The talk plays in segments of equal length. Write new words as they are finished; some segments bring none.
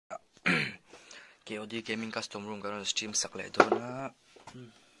KoD gaming custom room karon stream sakle do na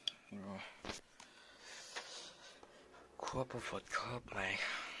khop vot khop mai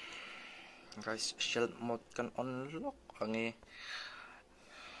guys shell mod kan unlock ange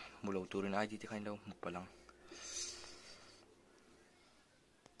mulo turin ID ti kain daw mupalang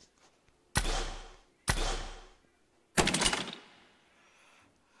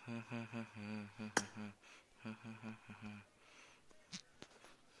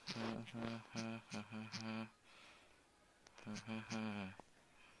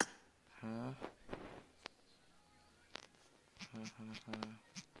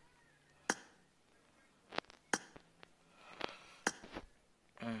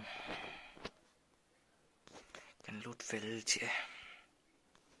kan loot fel che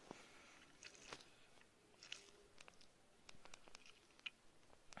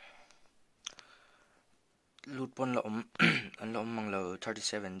loot pon la an la mang lo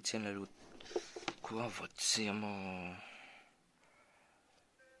 37 chen la loot kuwa vot si mo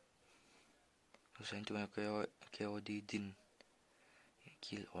sen tu KoD din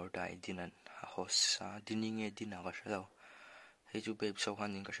kill or die dinan hos sa dininge din aga shalo he chu babe so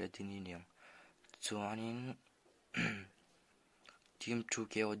hanin ka she dininiang chuanin team 2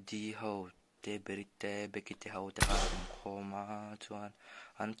 KoD ho te berite bekite ho te ha khoma chuan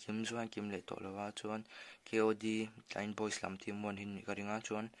an kim le to lawa chuan KoD line boys lam team 1 hin ka ringa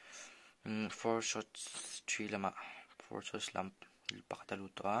chuan 4 shots 3 lama 4 shots lam pakatalu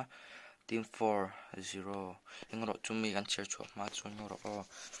to a team 4 0 engro chumi kan share chho ma chuan ngoro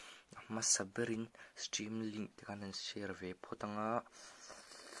ma saberin stream link te kan share ve photanga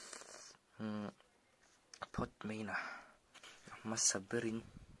pot maina ma saberin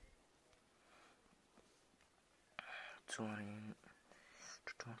chuan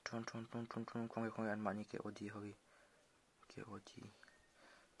kong an mani KoD hobi KoD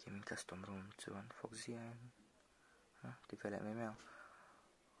gaming custom room chuan foxian ti fele me me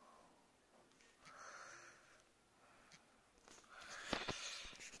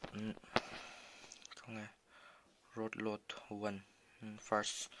kong road lot 1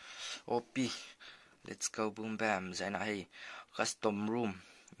 first OP let's go BoOMbAM zaina hey custom room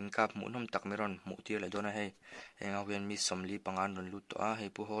inkap mu nom tak meron mu tir le dona hey enga wen mi somli pangan ron lut to a hey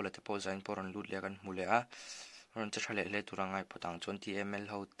pu ho la te po zain poron lut le kan mu le a ron cha thale le turangai potang 20 ml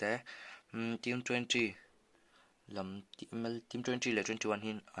hote team 20 lam team 20 le 21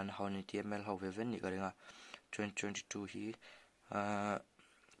 hin an hauni TML ho veven ni garinga 2022 hi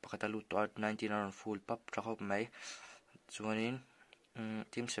pakata lut to 19 ron full pap thakop mai chuanin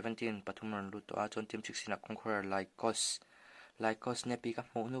team 17 pathum ron lut to a chon team 16 a conqueror like cost ne pi ka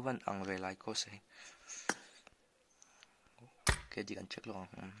mo nu van ang ve like cost he ke di kan check lo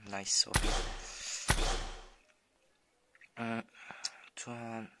nice so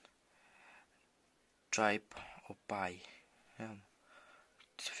chuan tribe opai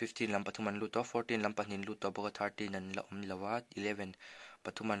 15 lam pathuman lut to 14 lam panin lut to boka 13 an la lawa 11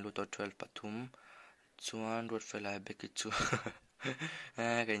 pathuman lut to 12 pathum chuan road fela beki chu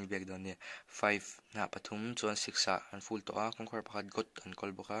kan bek don ne 5 na pathum chuan 6 a an full to a conquer pakhat got an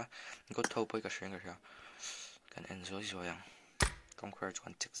kol boka got thau poi ka shreng ka kan enjoy zoyang conquer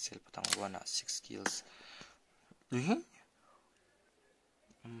chuan check sel patang 1 a 6 kills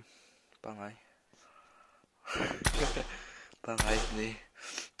pangai ni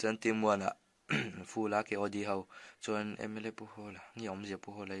chuan team 1 a full a KoD ho chuan MLA pu hola ni om je pu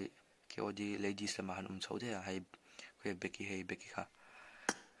hola KoD ladies lama han chhode a hai khe beki hei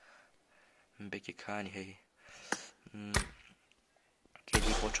beki kha ni hei KD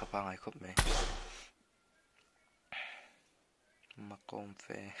po chapa ngai khop me makom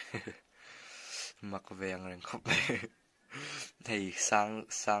fe makve ang ren khop me hei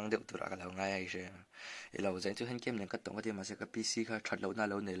sang de tura ka lo ngai ai je e lo zain chu hen kem len ka tong ka ti ma se ka PC kha that lo na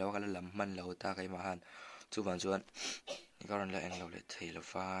lo nei lo ka la lam man lo ta kai ma han chu ban chuan ni ka ron la eng lo le thei lo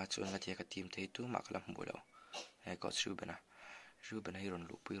fa chuan ka thia ka team thei tu ma ka lam bu lo he ko chu bena hi ron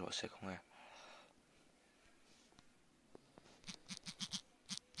lu pui ro se khong e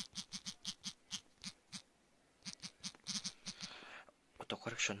auto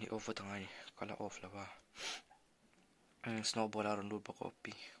correction ni off ta ngai kala off la wa snowball aron lu ba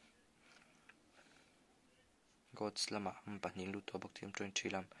copy gods lama pahnin lu to bak team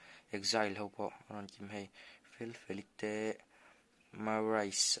 23 lam exile ho po ron kim hei felikte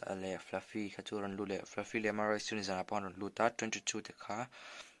marais ale fluffy khaturan lu le fluffy le marais chuni zana pon lu ta 22 te kha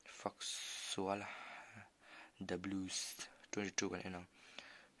fox suala w's 22 kan enang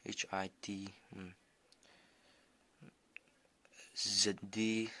HIT ZD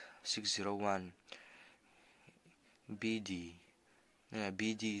 601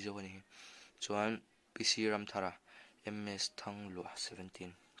 BD zo ni chuan PC ram thara MS thang lua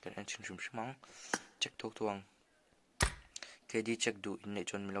 17 kan en chim mang check thok tuang KD check du in nei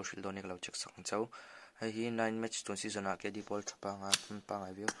chon milo shil donek lo check sak chau hi 9 match ton season a KD ball thapa nga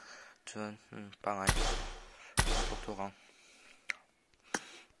pangai view chuan pangai thok thok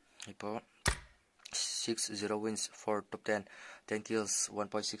ipo 6-0 wins for top 10 10 kills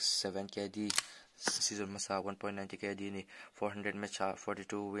 1.67 KD season masa 1.90 KD ni 400 match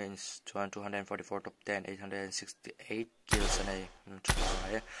 42 wins 244 top 10 868 kills anai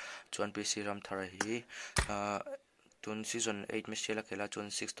chuan PC ram thara hi tun season 8 match chela kela chun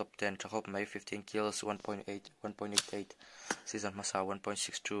 6 top 10 thakop mai 15 kills 1.88 season masa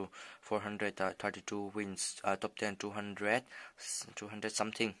 1.62 432 wins top 10 200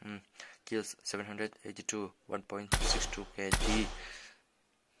 something kills 782 1.62 KD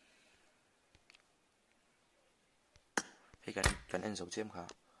hey kan en zo chem kha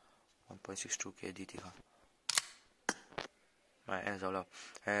 1.62 KD ti kha mai en zo lo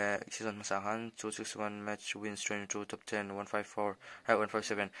season masa han 261 match wins 22 top 10 154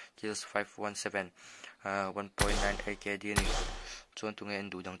 157 kills 517 1.98 KD ni chuan tu nge en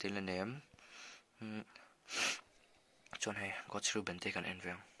du dang tel le nem chuan he got through bente kan en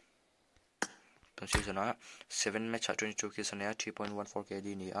veng season 7 match 22 kills ania 3.14 KD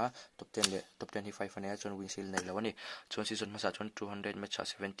ni top 10 le top 25 ania chon win seal nei lawani chon season masa chon 200 match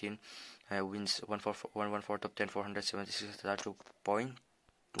 17 wins 114 top 10 476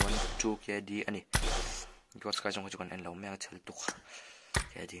 2.12 KD ani got SkyzønYT kon en law meng chel tuk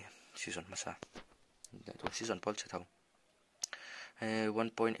KD season masa to season pol chathau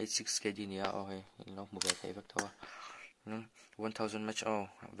 1.86 KD ni he no mobile kai vek thawa 1000 match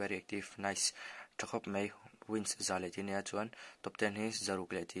very active nice thakop mai wins zale ti nia chuan top 10 hi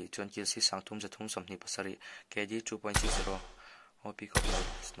zaruk le ti chuan kills hi sangthum zathum samni pasari KD 2.60 OP kop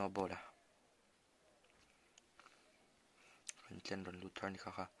snowball kan ron lutar ni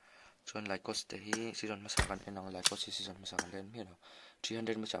kha chuan like cost te hi season masa kan enang like cost season masa kan len melo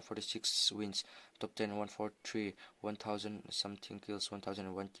 300 match 46 wins top 10 143 1000 something kills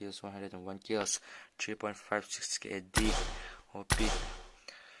 1001 kills 101 kills 3.56 KD OP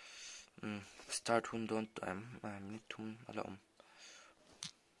start hun don't need to alone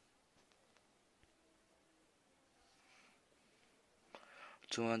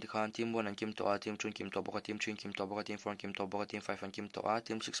chuan di khan team 1 an kim to a team 2 kim to boka team 3 kim to boka team 4 kim to boka team 5 an kim to a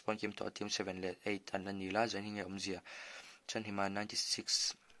team 6 point kim to team 7 le 8 an nila jan hinge umzia chan hima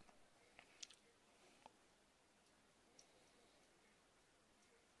 96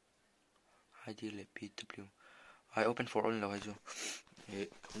 ID le PW I open for all now hajo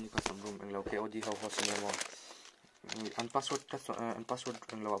ni ka samrum ang law KoD how host ni mo an password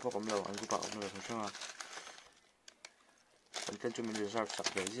ang law po kom law ang gupa om law sa kan chu min reserve sak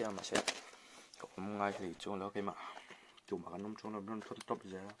le ji ama se ko ngai thei chung law ke ma tu ma kan num chung law don top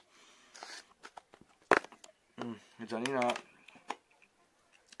je jani na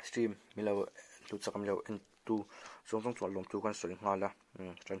stream milaw tu chakam law en tu song song chwal lom tu kan soi nga la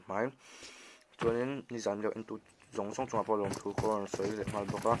chan mai chuanin ni zan law en tu zong song chwa polom thu ko soi le mal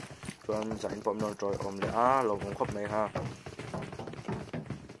boka chuan zain pom non troi om le lo ong khop mai ha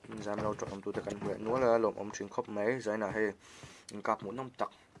zam lo troi om tu te kan hue nu la lo om thing khop mai zaina he kap mu nom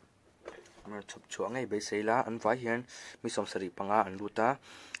tak ma chop chuang ngai be seila an vai hian mi som sari panga an luta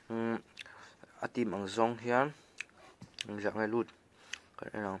atim ang zong hian ang jak ngai lut kan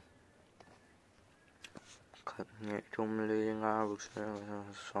enang khat nge thum le nga ruk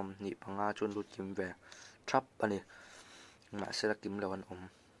som ni panga chun lut kim ve trap ani ma sela kim lawan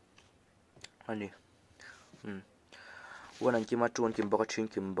ani 1 an kima 2 an kim boka 3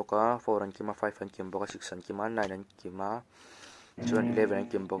 kim boka 4 an kima 5 an kim boka 6 an kima 9 an kima 11 an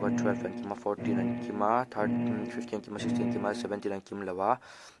kim boka 12 an kima 14 an kima 15 an kima 16 an kima 17 an kim lawa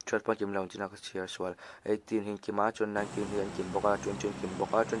 12 an kim lawan tina ka share swal 18 hin kima 19 an kim boka 20 an kim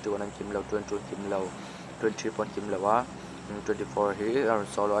boka 21 an kim law 22 an kim law 23 an kim lawa 24 hi aron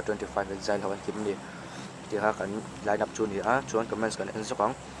solo 25 exile hawan kim ni ti ha kan line up chu ni chuan comments kan en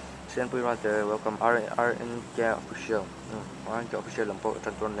sokang sen pui ra te welcome RNK official RNK official lampo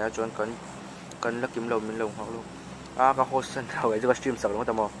tan ton le chuan kan lakim lo min lo ha lo ka host san thawai ju stream sak lo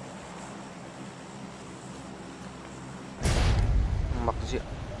ta mo mak ji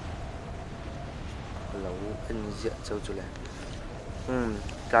lo en ji chau chu le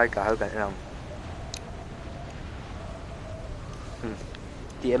kai ka ha kan en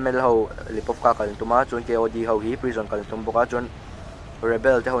TML ho lipop ka kalin tuma chun KoD ho hi prison kalin tum boka chun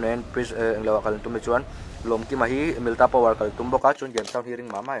rebel te honen prison lawa kalin tum chuan lom ki ma hi milta power kalin tum boka chun game sound hearing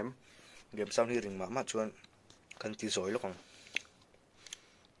mama game sound hearing mama chuan kan ti zoi lokang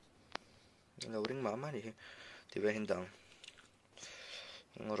lo ring ma ni ti ve hin dang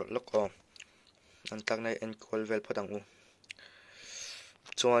ngor lok o an tak nai en call vel phatang u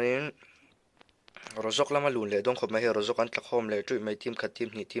chuanin rozok lama lun le dong khop mai he rozok an tlak hom le tui mai team khat team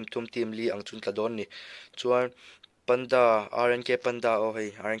ni team tum team li ang chun tla don ni chuan panda rnk panda o hei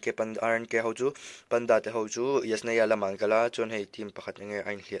rnk ho chu panda te ho chu yes na ya laman kala chuan hei team pakhat nge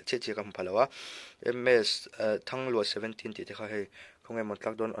ain hlia che kam phalawa ms thanglo 17 ti te kha hei khongai mon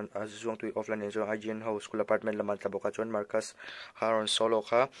tlak don an zuang tui offline en zo IGN ho school apartment laman tlaboka chuan marcus haron solo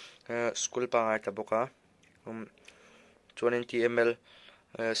kha school pa ngai tlaboka chuan tml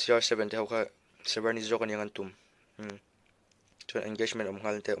cr7 te ho kha server ni zo kan yang an tum chuan engagement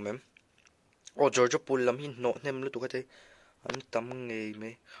ngal te mem o George pul lam hin no nem lu tu khate an tam ngei me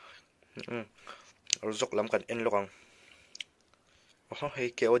rozok lam kan en lokang oho hei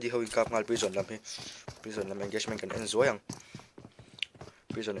KoD ho in kap ngal prison lam engagement kan en zoyang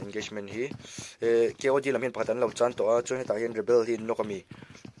prison engagement hi KoD lam hin patan lo chan to a chuan heta hian rebel hin lokami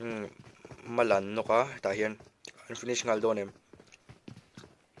malan noka ta hian an finish ngal donem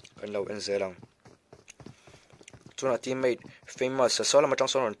kan lo en zelang chuan a teammate famous sola matang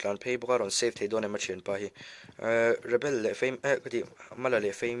son plan pay boka ron save thei don ema chen pa hi rebel le fame kati mala le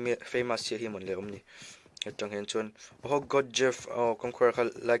famous chi hi mon le omni hetang hen chuan ho god jeff conquer khal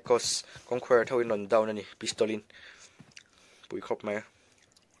like us conquer thoi non down ani pistolin pui khop mai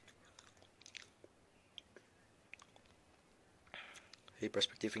hi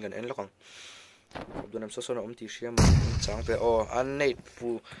perspective ngan en lokang abdunam so so na omti shiam chang pe o an nei pu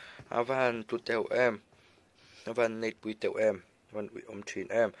avan tu teu em van nei pui teu em van ui thin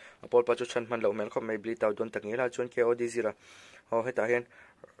em apol pa chu chan man lo men khop mai bli taw don tak ngela chuan KoD zira ho heta hian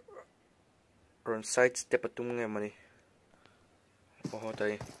ron side step atum nge mani ho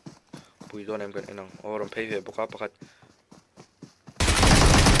tai pui don em kan enang o ron phei ve boka pakhat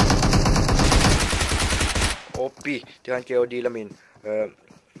op tian KoD lamin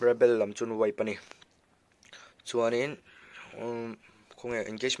rebel lam chun wai pani chuanin khonge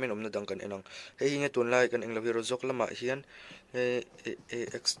engagement omna dang kan enang hei nge tun lai kan englo hero zok lama hian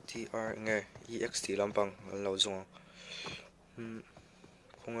axtr nge ext lampang lo zong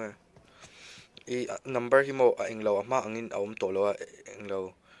khonge number hi mo a englo ma angin awm to lo englo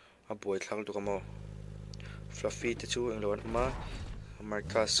a boi thlang tu kamo fluffy te chu englo ma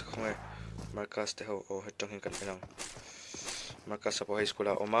marcus khonge marcus te ho o hetang hin kan enang marcus apo high school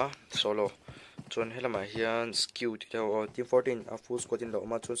a oma solo chuan helama hian skill ti o team 14 a full squad in lo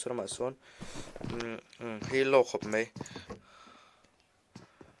ma chuan sarama son helo khop mai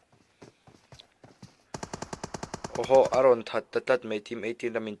oho aron that tat mai team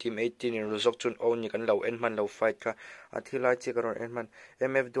 18 lamin team 18 in rozok chun on kan lo en man lo fight ka athila chi karon en man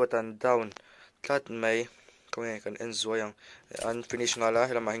mf dotan down tlat mai kong kan en zoyang an finish ngala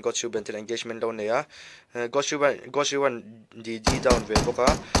helama hin got you bentel engagement lo ne ya got you one dg down ve boka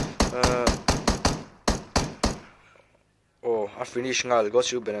a finish ngal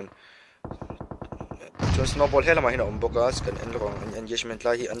got you benan just snowball helama hin om boka kan en lo engagement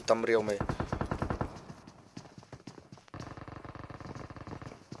la hi an tam riau mai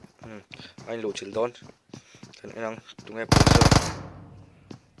anh lụ childon kan enang tungai pulso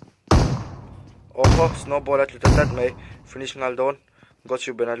oho snowball at tat mai finish ngal don got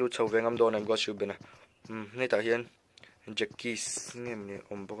you bena lu chau vengam don em got you bena nei ta hian jackis ngem ni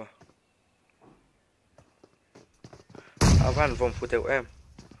om boka avan vom futeu em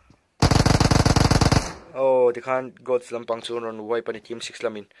oh the can gods lampang chun on wipe ani team 6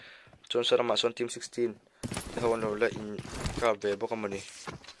 lamin chon sarama son team 16 te hon lo la in ka ve boka mani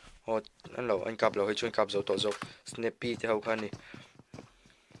o an lo an kap lo hi chun kap zo to zo snappy te ho khani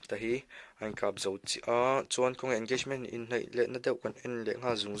ta hi an kap zo chi a chuan kong engagement in nei le na deuh kan en le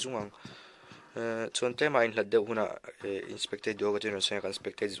nga zung zungang chuan te ma in hlat deuh huna inspected do ga tin so kan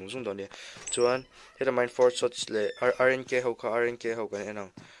inspected zung zung don ni chuan heta mind for shots le rnk ho kha rnk ho kan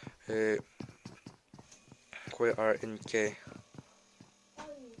enang koi rnk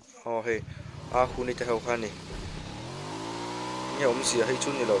o he a huni te ho khani om sia hei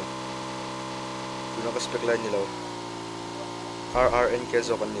chun ni lo tuna ka spec line ni lo rrnk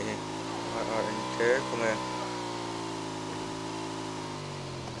zo kan ni he rrnk konge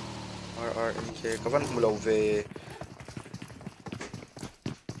rrnk kavan mulo ve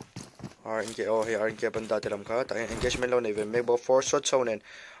rnk o he rnk banda telam kha ta engagement lo nei ve make bo 4 shot chonen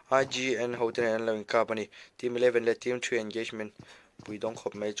ign hoten an lo ka pani team 11 le team 3 engagement pui dong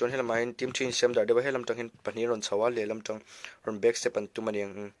khop mai chon helama in team 3 sem dar de ba helam tang hin pani ron chawa le lam tang ron back step an tu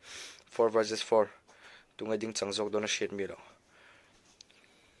maniang 4 versus 4 tunga ding changjok dona shit mi lo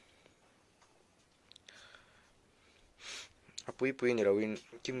pui ni rawin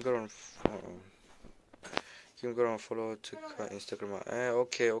kim garon follow to Instagram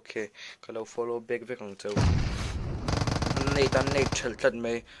okay kalau follow back ang chau nei chhel tlat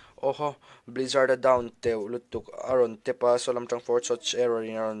mai oho blizzard down te lutuk aron tepa solam tang for such error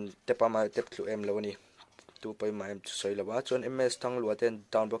in aron tepa ma tep thlu em lawani tu pai ma em soi lawa chon ms thang luaten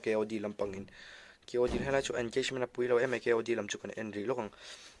down bo KoD lampang in KoD hela chu engagement pui lo em KoD lam chu kan enri lokang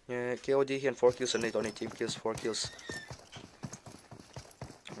KoD hian 4 kills and 8 team kills 4 kills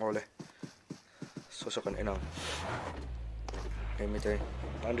ole so kan enang em te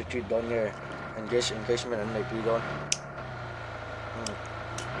and retreat down here engagement and mai pui down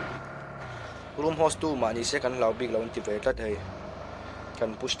room host tu ma ni se kan lau big lawn ti ve tlat hei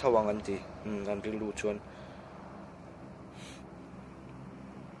kan push thawang an ti an ril lu chuan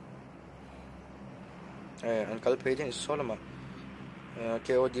an kal phei den solama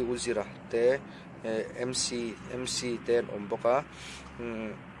KoD uzira te MC ten omboka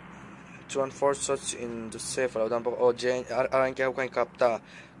chuan for shots in the safe lo dan bok o jen aran ke kan kapta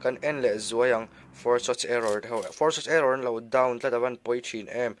kan en le zuayang for shots error lo down tla dawan poichin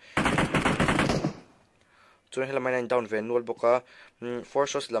em chuan helama nine down ven nol boka for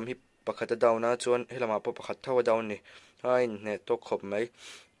shots lam hi pakhata down na chuan helama po pakhat thawa down ni ai ne to khop mai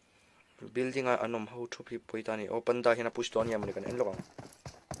building a anom ho thupi poitani open da hina push down yam ni kan en lokang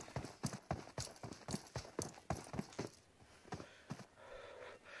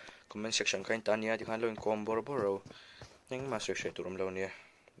comment section kain tania di kan lo in combo boro ning master share turum lo ni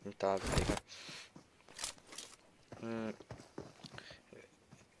ta ka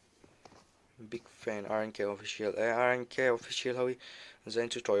big fan RNK official hawi zain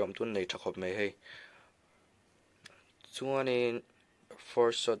chu toyom tun nei thakop mai hei chuanin for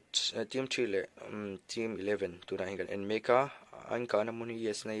shots team 3 le team 11 tuna hingan en meka an kana muni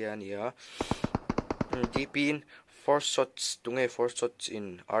yes na ya nia deep in 4 shots tunge 4 shots in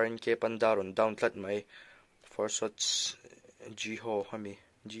RNK pandaron down tlat mai 4 shots jiho hami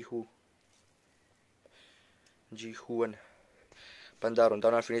jihuan pandaron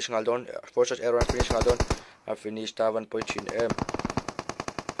down and finish ngaldon 4 shots error and finish ngaldon a finish ta 1.3 m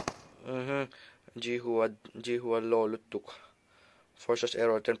jihuwa low lutuk 4 shots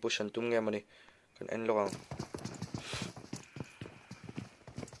error 10 push and tum nge mani kan en lokang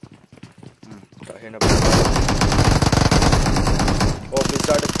ta hena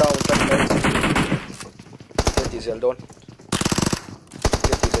blizzard down tlat mai diesel don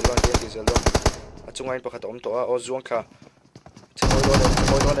achungain pakhat om to a o zuang kha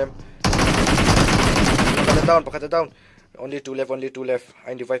pakhat down only two left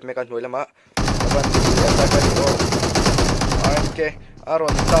I divide mekan noilama okay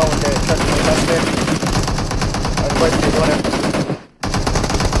aron down le chat last left and right on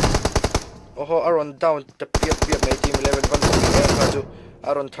oho aron down the piap mai team 11 1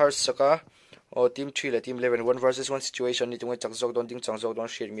 aron third saka o team 3 le team 11 1 versus 1 situation ni tungai chakjok don ding changjok don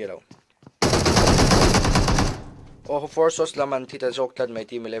share mi lo oh for sos laman thita jok tlat mai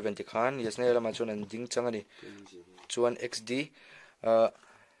team 11 ti khan yes ne lama chun an ding changani chuan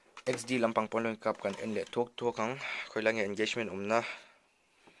XD lampang ponlong kap kan enle thok ang khoilang engagement umna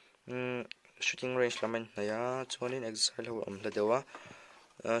shooting range laman naya chuanin exile ho amla dewa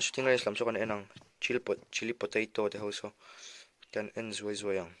shooting range lam so kan enang chili potato te ho so kan en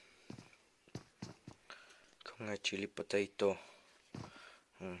zoyang konga chili potato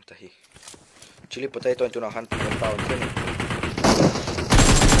tahi chili potato into na han pound ten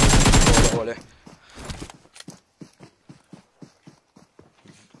ole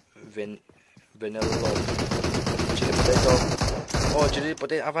venero chili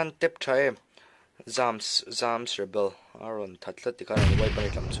potato avan tep thae zams rebel aron thatla tika wai pani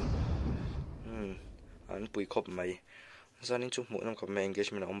tamchu an pui khop mai zanin chu mu nam khop mai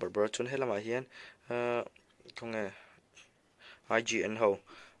engagement on bar chun helama hian konga IGN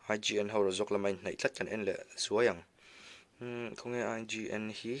ho rozok lamai nai tlat kan en le suayang konga IGN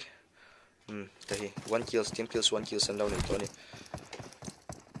hi tahi 1 kills team kills 1 kills and down to ni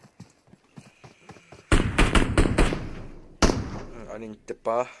anin tep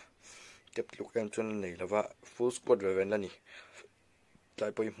look em chun nei lava full squad reven lani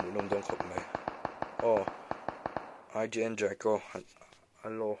tai poi mu nom dong khop mai IGN Draco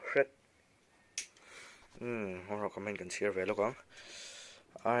allo red hora comment kan share velo kang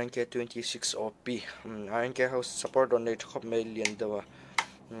RNK 26 OP RNK house support on the top million dawa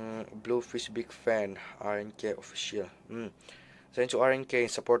Bluefish big fan RNK official thank you RNK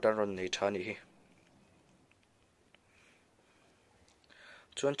support on the chani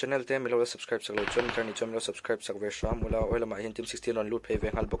chuan channel te milo subscribe saklo chuan karni chuan milo subscribe sak ve sham mula oila ma hin team 16 on loot pay ve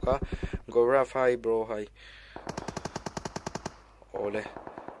hal boka go raf hi bro hi ole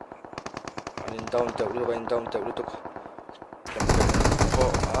anin down teu lu in down teu lu tuk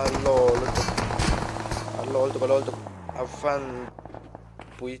oh allo lu tuk afan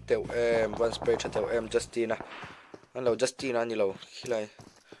pui teu one spray cha teu Justina an lo Justina ni lo khilai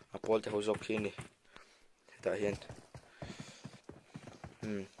apol te ho zok khi ni ta hian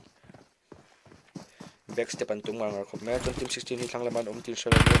backstep an tung ngar khop me team 16 hi thlang laman team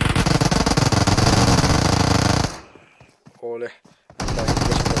shal ole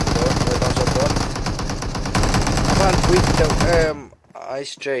avan pui teu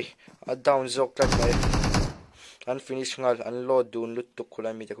ice tray a down zok tat mai an finish ngal an lo dun lut tuk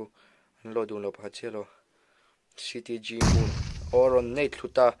khulai mi te ku an lo dun lo pakhat chelo CTG moon oron net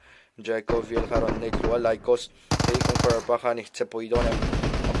thuta Jacobville haron net lu Lycos ei conquer pa khani chepoi don em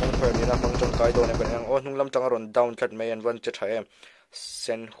conquer ni na mang chong kai don em kan o hnung lam tang ron down tat mai an one che tha em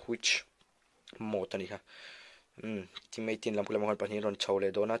sandwich mo tani ha team 18 lam kulam hon pani ron chawle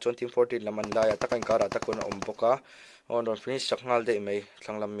dona chon team 14 laman la ya takan kara takon omboka on ron finish sakngal de mai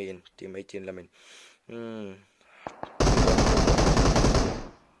thanglam min team 18 lamin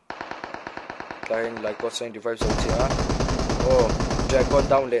line like got 75 so tia oh jackpot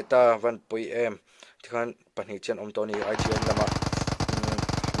down leta 1.m tikhan pani chen toni IGN lama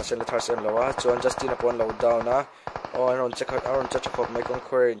masela tharsen lawa chon Justin upon low down na oh aron check up my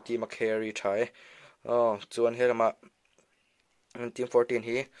conquer team carry thai oh chuan helama team 14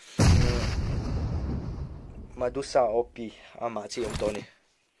 hi madusa op ama chi toni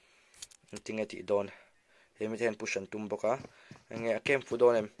tingeti don hemiten pushan tumboka nge kem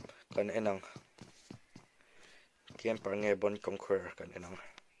fudonem kan enang kem par nge bon conquer kan enang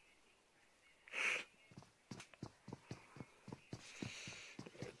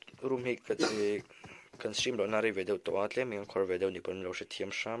room hi kan stream lo na ri video to atle mi khor video ni pon lo she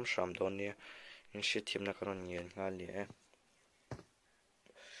thiam sham don ni in she thiam na karon ngen ngal ni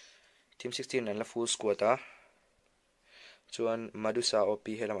team 16 an la full squad ta chuan madusa op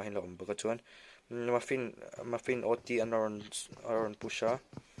helama hin lo boka chuan muffin ot aron pusha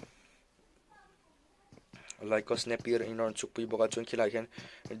like cos napier in on chupui boka chun khila hian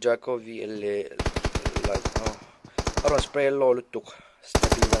Jacobville like aron spray lo lutuk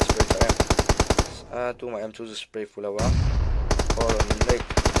snappy one spray ta tu ma em choose spray fulawa or like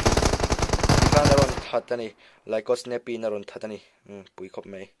aron thatani like cos nappy aron thatani pui khop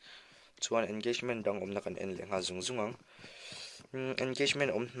mai chuan engagement dang omna kan en le nga zungang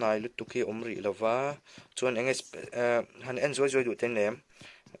engagement nai lutuki omri lova chuan enges han enjoy du ten nem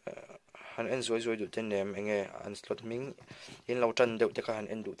han enjoy du ten nem enge an slot ming in lo tan deuh te kha han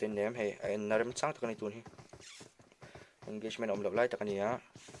en du ten nem he en narem chang takani tun hi engagement om lo lai takani ya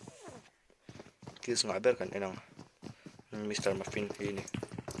kills nga ber kan enang Mr Muffin hi ni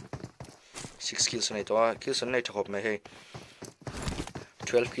 6 kills nei to kills nei thakop me he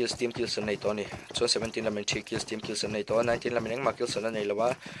 12 kills team kills nei to ni so 17 lamen 3 kills team kills nei to 19 lamen eng ma kills nei lawa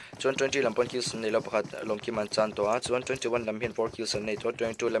chon 20 lampon kills nei lo pakhat lomki man chan to chon 21 lam hin 4 kills nei to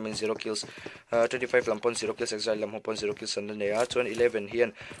 22 lamen 0 kills 25 lampon 0 kills exile lam hopon 0 kills nei a chon 11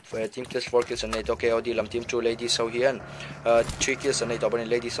 hian team kills 4 kills nei to KoD lam team 2 lady so hian 3 kills nei to ban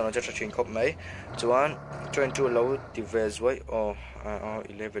lady so na cha thin khop mai chuan 22 low device wai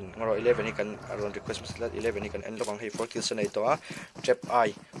 11 ngoro 11 hi kan around request message 11 hi kan en lokang hei 4 kills nei to a trap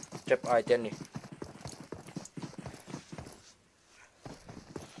I ten ni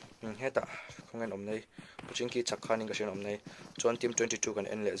heta kongen om nei pochinki chakhaning ka shen om nei chon team 22 kan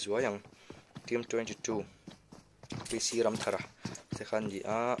en le zuwa yang team 22 PC ram thara se khan di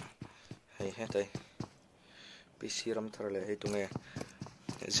a hei hetai PC ram thara le hei tunge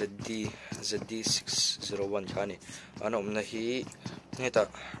ZD 601 khani ana om na hi heta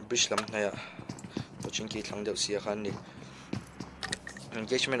bridge lam na ya pochinki thlang deu sia khan ni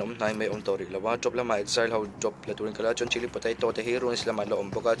engagement nai mai tori lawa job lama exile how job la turin kala chon chili potato te hi runs lama lo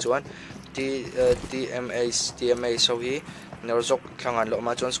boka chuan TMA so hi nerzok khangan lo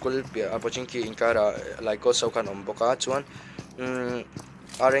ma chon school pochinki inkara like so kan boka chuan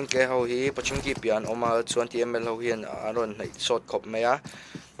RNK how hi pochinki pian oma chuan TML how hi aron nei short khop maya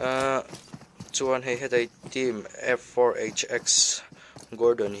chuan hei hetai team F4HX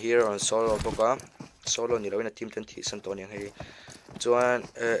Gordon here on solo boka solo ni lo na team 20 santoni hei chuan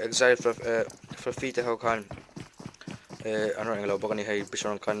exile for feet how kan ano englo bokani hei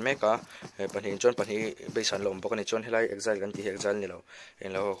bison kan meka pani chon pani besan lom bokani chon helai exile kan ti exile ni lo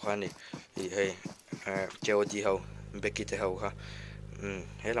englo khani hei KoD how beki te how ha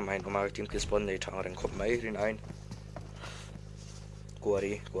hela main oma team ki spawn nei thang reng khop mai rin ain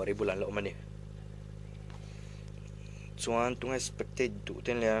kuari bulan lo mani chuan tung expected du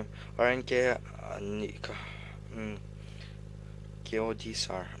ten le RNK ani ka KoD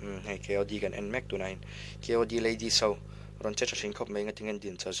sar hey KoD kan en mek tu nine KoD lady so ron che chhin khop mai nga tingen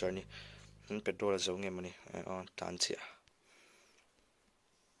din charger ni petrol zo nge mani on tan chia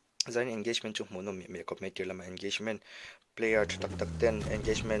zain engagement chu mono me kop mai tirlama engagement player tak tak ten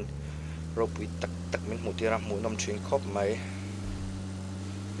engagement rope with tak min mutira munom chin khop mai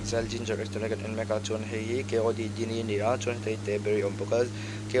Zal ginger external kan en meka chon hei KoD dini ni a chon thei te berry on because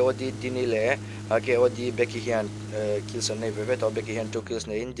KoD dini le KoD beki hian kills nei ve to beki hian 2 kills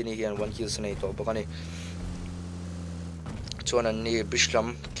nei dini hian 1 kills nei to bakani chon an ni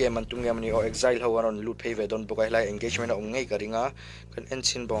bishlam ke man tungam ni o exile ho on loot pay ve don bokai lai engagement ong ngei karinga kan en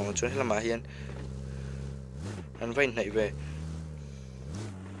chin bong chon helama hian an vain nei ve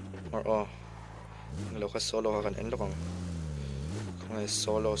or o lo kha solo kan en lokong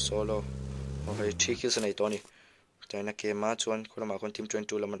solo okay 3 kills nei to ni taina ke ma chuan khulama kon team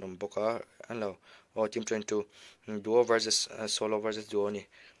 22 laman boka anlo o team 22 duo versus solo versus duo ni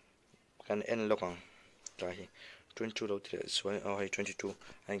kan en lokang tahi 22 lo tre so o 22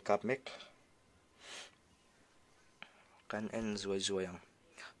 ein kap mek kan en zoi yang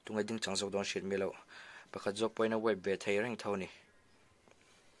tunga ding changsok don shit melo pakhat jok poina web ve thei reng thoni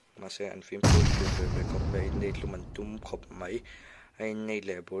mase an film ve kop be nei luman tum khop mai ai nei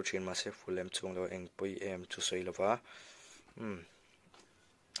le bor chin ma se fulem chung lo eng poi em chu soi lova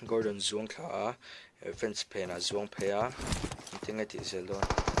Gordon zuang kha fence pena zuang phaya tinga ti sel do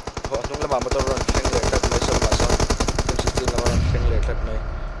ho nung lama motor ron kheng le tak mai so ma so team 16 lama ron kheng le tak mai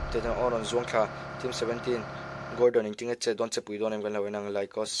te na oron zuang kha team 17 Gordon ing tinga che don che pui don em kan lo enang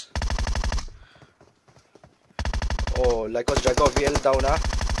Lycos oh Lycos Drago VL down na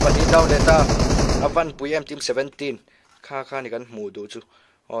pani down leta avan pui em team 17 kha ni kan mu du chu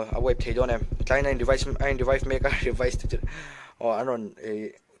oh a web thei don em tlai nine device make a revise to oh anon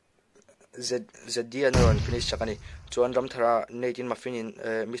zd anon finish chakani chuan ram thara netin mafinin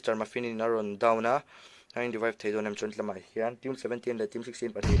Mr Mafinin aron down na nine device thei don em chon tlama hian team 17 le team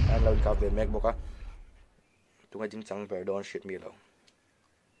 16 pati an lo ka ve make boka tunga ding chang ber don shit mi lo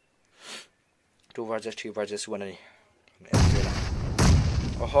 2 versus 3 versus 1 ani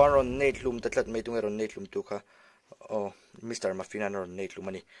oh horon net lum tatlat mai tunga ron net lum tu kha oh Mr Mafina or Nate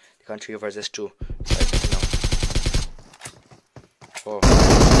Lumani the country versus 2 oh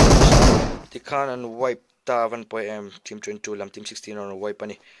the can and wipe ta 1.m team 22 lam team 16 on wipe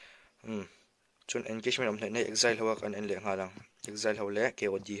ani chun engagement om nei exile hawak an en le ngalang exile ho le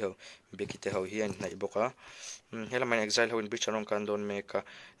KoD ho bekite ho hian nai boka hela man exile ho in bicharong kan don meka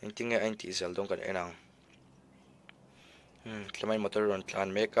entinge anti zel don kan enang tlamai motor ron plan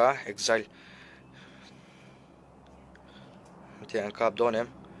meka exile te an kap don em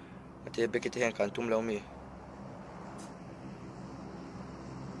te bekite hen kan tum lo mi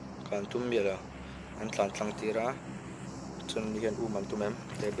kan tum mi la an tlang tira chun hian man tum em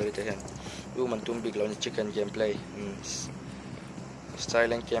te berite hen man tum big lo ni chicken gameplay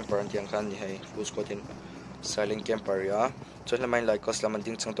silent camper an tiang kan ni hei full squad in silent camper ya chun la main like cost la man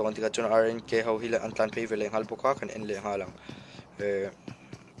ding chang to an tika chun RNK ho hila an tlan pay vele hal boka kan en le halang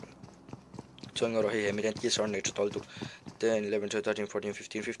chun ngoro hei emirent ki sor nei total tu 10 11 12 13 14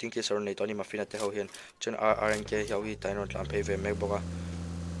 15 15 ki sor nei toni mafina te ho hian chun RNK ho hi tainon tlan pay ve mek boka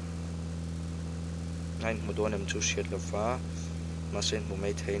 9 modon em chu shit lova masen mu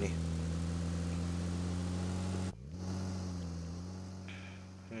mai thei ni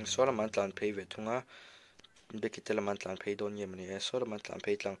sora man tlan pay ve thunga bekitela man tlan pay don yem ni sora man tlan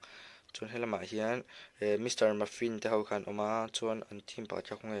pay tlang chun helama hian Mr Muffin te ho khan oma chuan an team pa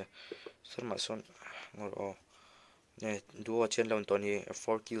kha khunge sarma son ngor o ne duo chen lawn toni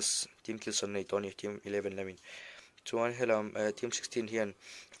 4 kills team kills on nei toni team 11 lamin chuan helam team 16 hian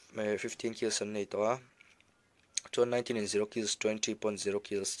 15 kills on nei to a chuan 19 in 0 kills 20.0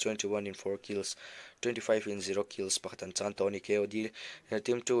 kills 21 in 4 kills 25 in 0 kills pakatan chan toni KoD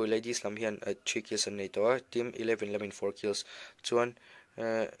team 2 ladies lam hian 3 kills on nei to team 11 lamin 4 kills chuan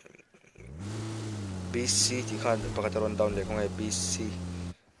BC ti khan pakataron down le khongai BC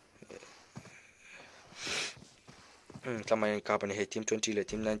tlamai kapani he team 20 le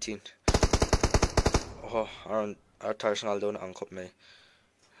team 19 oh around arsenal don angkhop me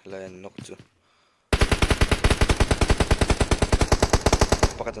line knock chu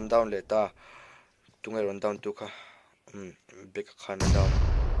pakatan down le ta tungai ron down tu kha back khan down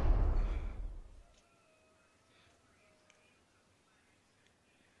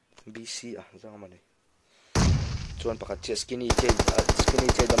BC zang mani chuan pakhat che skinny che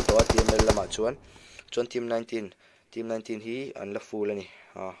dam to TML lama chuan team 19 hi an la full ani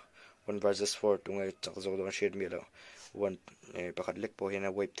 1 versus 4 tungai chakzo don shade mi lo 1 pakhat lek po hena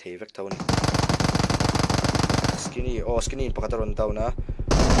wave thei vek thawni skinny pakataron daw na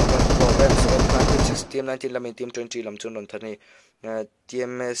BoOMbAM so 19 lam team 20 lam chun ron thani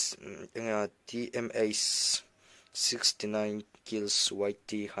TMS TMAs 69 kills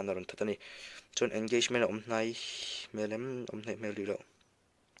YT hanaron thatani chun engagement nai melem nai melilo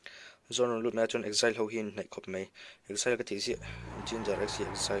zone loot na chun exile ho hin nai khop mai exile ka thisi ginger x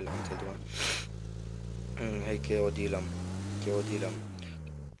exile ang thedwa hey KoD lam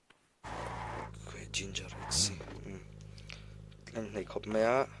ginger x nai khop mai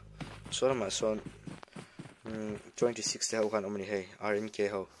so ma son 26 ho kan omni hey RNK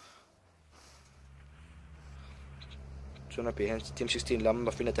ho chuna pe team 16 lam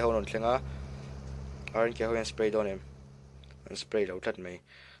ma fina te ho non thlenga RNK ho yan spray don em an spray lo tlat mai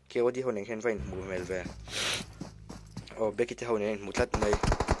KoD ho ning hen vain mu mel ve o beki te ho ning mu tlat mai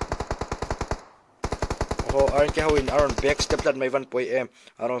o RNK ho in aron back step tlat mai 1.m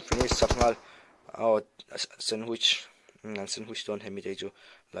aron finish sakngal o sandwich don hemi te chu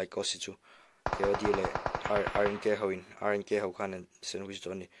like osi chu KoD le RNK ho kan sandwich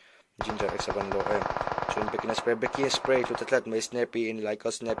don ni ginger x7 lo em chun Becky spray to tatlat may snappy in like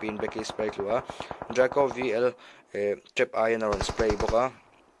a snappy in Becky spray to Draco VL trip iron on spray boka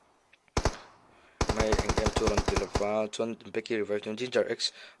may M2 on tilafa chun Becky reverse on ginger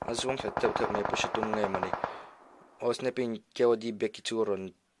x as long as tap may push it to money o snapping KoD Becky 2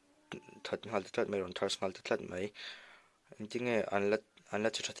 on tatlat may on tars mal tatlat may thing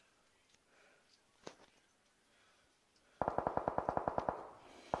unlet chat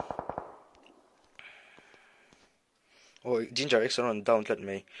oh ginger x on down let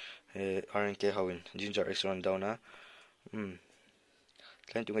me RNK how in ginger x on down na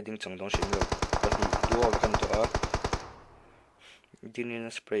trying to getting chang dong shin lo but do all kan to din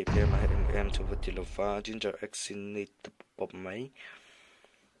in spray player my M to what of ginger x in need to pop my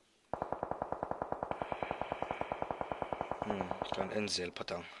kan enzel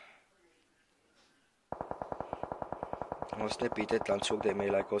patang was snappy that lan chuk de me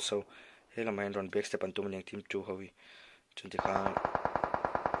like also hela main run back step and tumning team 2 hawi chunti khan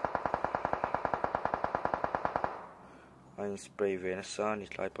ein spray ve na sa ni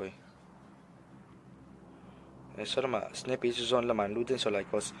tlai poi e sarma snappy zone la man luden so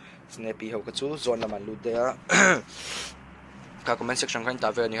like was snappy ho ka chu zone la man lude a ka comment section kan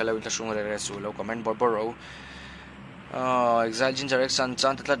ta ve ni hala win ta shung re su lo comment boro exile ginger x an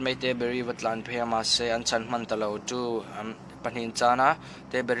chan tatlat mai te berry watlan phe ma se an chan man talo tu panin chana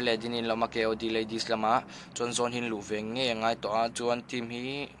te berry le dinin lama KoD ladies lama chon zone hin lu veng nge ngai to a chuan team hi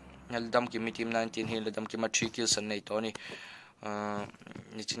heldam ki mi team 19 hi ledam ki ma 3 kills an nei to ni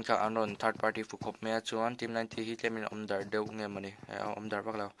ni chin kha anon third party fu khop me chuan team 90 hi tlemin omdar deu nge mani omdar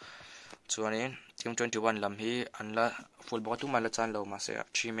bakla chuanin team 21 lam hi anla full bottom mala chan lo ma se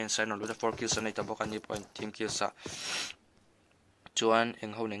 3 men sign on lu 4 kills an nei to bokani point team kills a chuan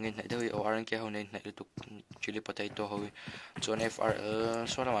eng ho nengin nei dei o RNK ho nei nei tu chili potato ho chuan FRL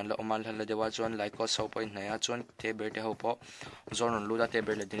sora man la omal hal dewa chuan like ko so point nei a chuan te ber te ho po zone on lu da te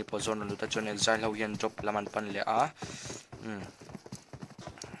ber le dini po zone on lu ta chuan exile ho yan drop laman pan le a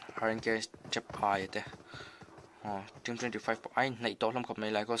RNK chep high te team 25 po ai nei to lam khop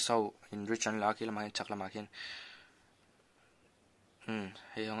mai like ko so in rich an la ki lama chak lama khin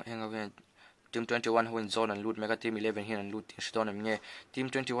hey hang again team 21 who in zone and loot mega team 11 here and loot stone nge team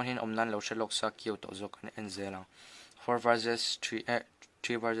 21 hin omnan lo shelok sa kyo to zok an enzelang 4 versus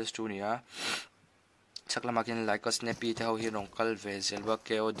 3 versus 2 nia chaklamakin like a snappy te ho hi rongkal ve zelwa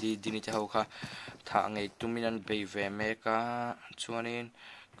KoD dini te ho kha tha ngei tuminan be ve me ka chuanin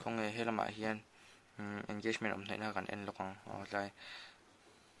khong e helama hian engagement om na kan en lokang lai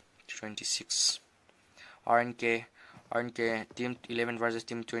 26 RNK team 11 versus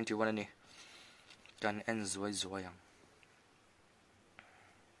team 21 ani kan en zoi yang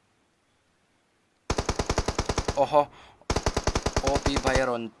oho OP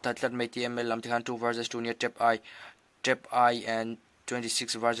Byron tatlat mai TML lam tikhan 2 versus 2 near tap I and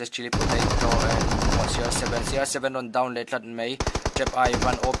 26 versus chili potato and CR7 on down letlat mai tap I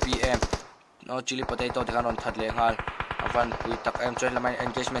 1 OPM no chili potato tikhan on that le hal avan pui tak em join lamai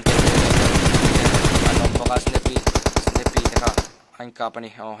engagement anom focus snappy tikha an kapani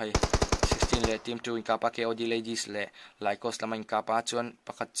oh hai le team 2 in kapa KoD ladies le laikos lama in kapa chuan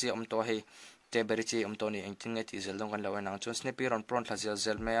pakhat chi om to hei te beri chi om to ni engting nge ti zel dong kan lawan ang chuan snappy ron pront la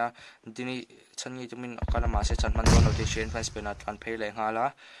zel mea dini changi tumin akala ma se chan man don notation fans penat kan phei le ngala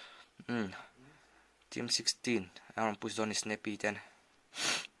team 16 ang push don snappy ten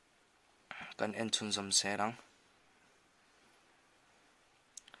kan en chun zam serang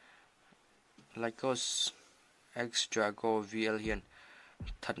laikos extra go VL hian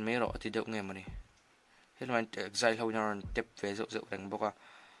that mero ati deuh nge mani hiện exile hậu nhau tép về dậu dậu đánh bốc à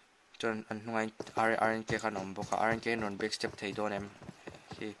chọn anh ngay RNK khăn ổn bốc à RNK non back step thấy đón em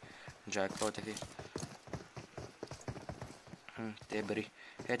khi giải câu thế tebri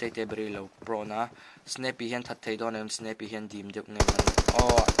he tebri lo pro na snappy hian that thei don em snappy hian dim deuh nge man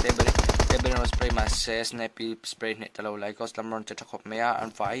tebri no spray ma se snappy spray ne talo like cos lamron cha khop mea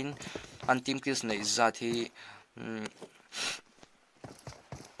an fine an team kills nei za thi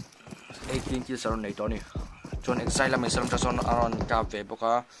 18 kills aron nei toni chon exile la mesam cha son aron ka ve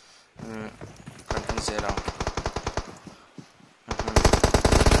boka kan zera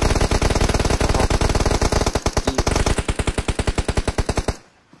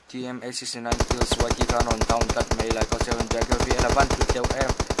TM 69 kills YT kan on down cut mai like cos 7 jagger v 11 to teu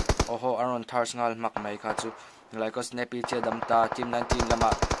em oho aron thars ngal mak mai kha chu like cos snappy che damta team 19 lama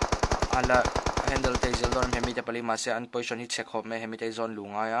ala handle te zel don hemi te pali ma se an position hi check hop me hemi te zone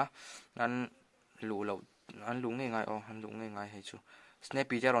lunga ya an lu lo an lu nge ngai o an lu nge ngai he chu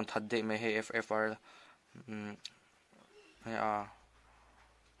snappy te ron that de me he ffr a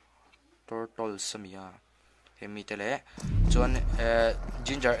turtle samia hemi te le chuan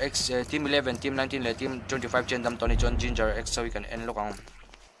ginger x team 11 team 19 le team 25 chen dam toni chuan ginger x so we can end lokang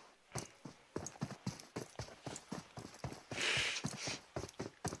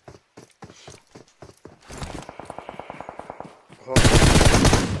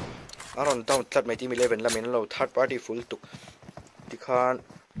aron down thlat mai team 11 lamin lo third party full tuk tikhan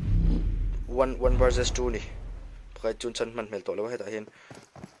 1 versus 2 ni phai chun chan man mel to lo heta hin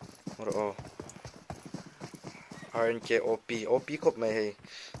ro RNK OP khop mai he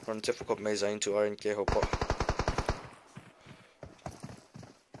ron chef khop mai zain chu RNK hopo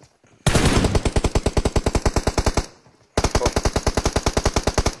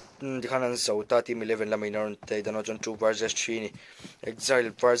dikhan an zauta team 11 la main ron te dano jon 2 versus 3 ni exile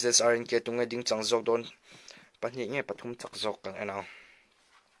versus RNK tunga ding changjok don pani nge pathum chakjok kan enang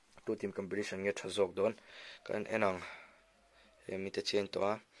two team competition nge thajok don kan enang mi te chen to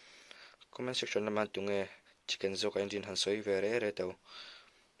a comment section na man tunge chicken zok engine han soi ve re to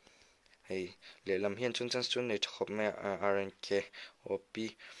hey le lam hian chun chans chun nei thkhop me RNK OP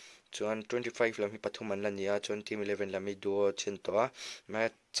chuan 25 lam hi pathum an la nia chuan team 11 lam hi duo chen to a ma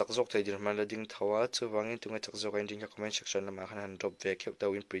chakjok thei dir man la ding thawa chu wangin tunga chakjok engine ka comment section na ma khan han drop ve khep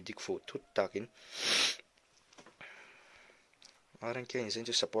to in predict fu thut takin RNK in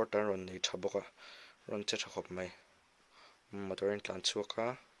chu support ron nei thaboka ron che thkhop mai motorin tlan chuka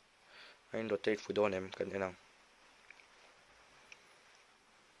ain rotate fu don em kan enang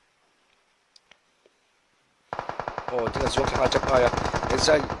oh tinga zong kha chap aya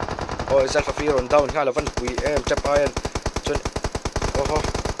exile fa fear on down hala van pui em chap aya chon oho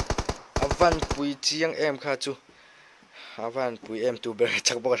avan pui chiang em kha chu avan pui em tu ber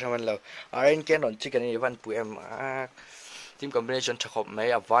chak boka saman lo RNK non chicken ni van pui em team combination chakop mai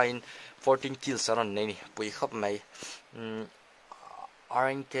avine 14 kills aron nei ni pui khop mai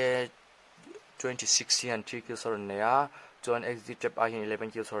RNK 26 and 3 kills aron nei a chon exit trap a hin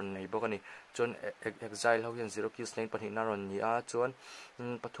 11 kills aron nei bokani chon exile ho hian 0 kills nei pani na ron ni a chon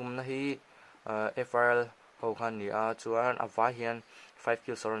pathum na hi FRL ho khan ni a chuan awa hian 5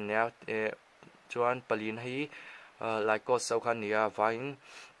 kills aron nei chuan palin hi like cos so khan ni a vain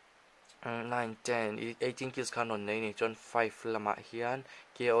 9 10 18 kills khan on nei ni chon 5 lama hian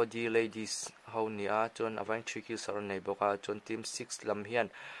KoD ladies ho ni a chon avain 3 kills aron nei boka chon team 6 lam hian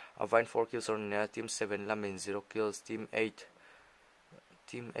avain 4 kills aron nei team 7 lam in 0 kills team 8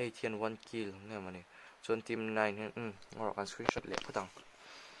 hian 1 kill nge mani chon team 9 hian ngor kan screenshot le phatang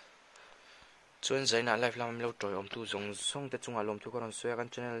chon zaina live lam lo troi om tu zong te chunga lom tu karon soya kan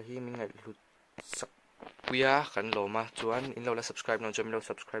channel hi min ngai lut sak puya kan loma chuan in lo la subscribe non chom lo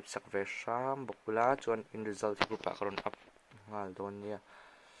subscribe sak ve sham bokula chuan in result group a karon up ngal don nia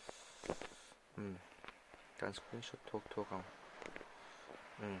kan screenshot thok ang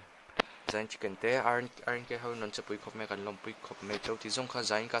zain chicken te RNK ho non chapui khop me kan lom pui khop me chau ti zong kha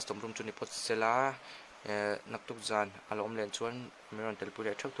zain custom room chuni pot sela naktuk zan alom len chuan meron tel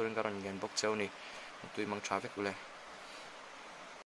pule thak turin karon gen bok cheu ni tui mang traffic ule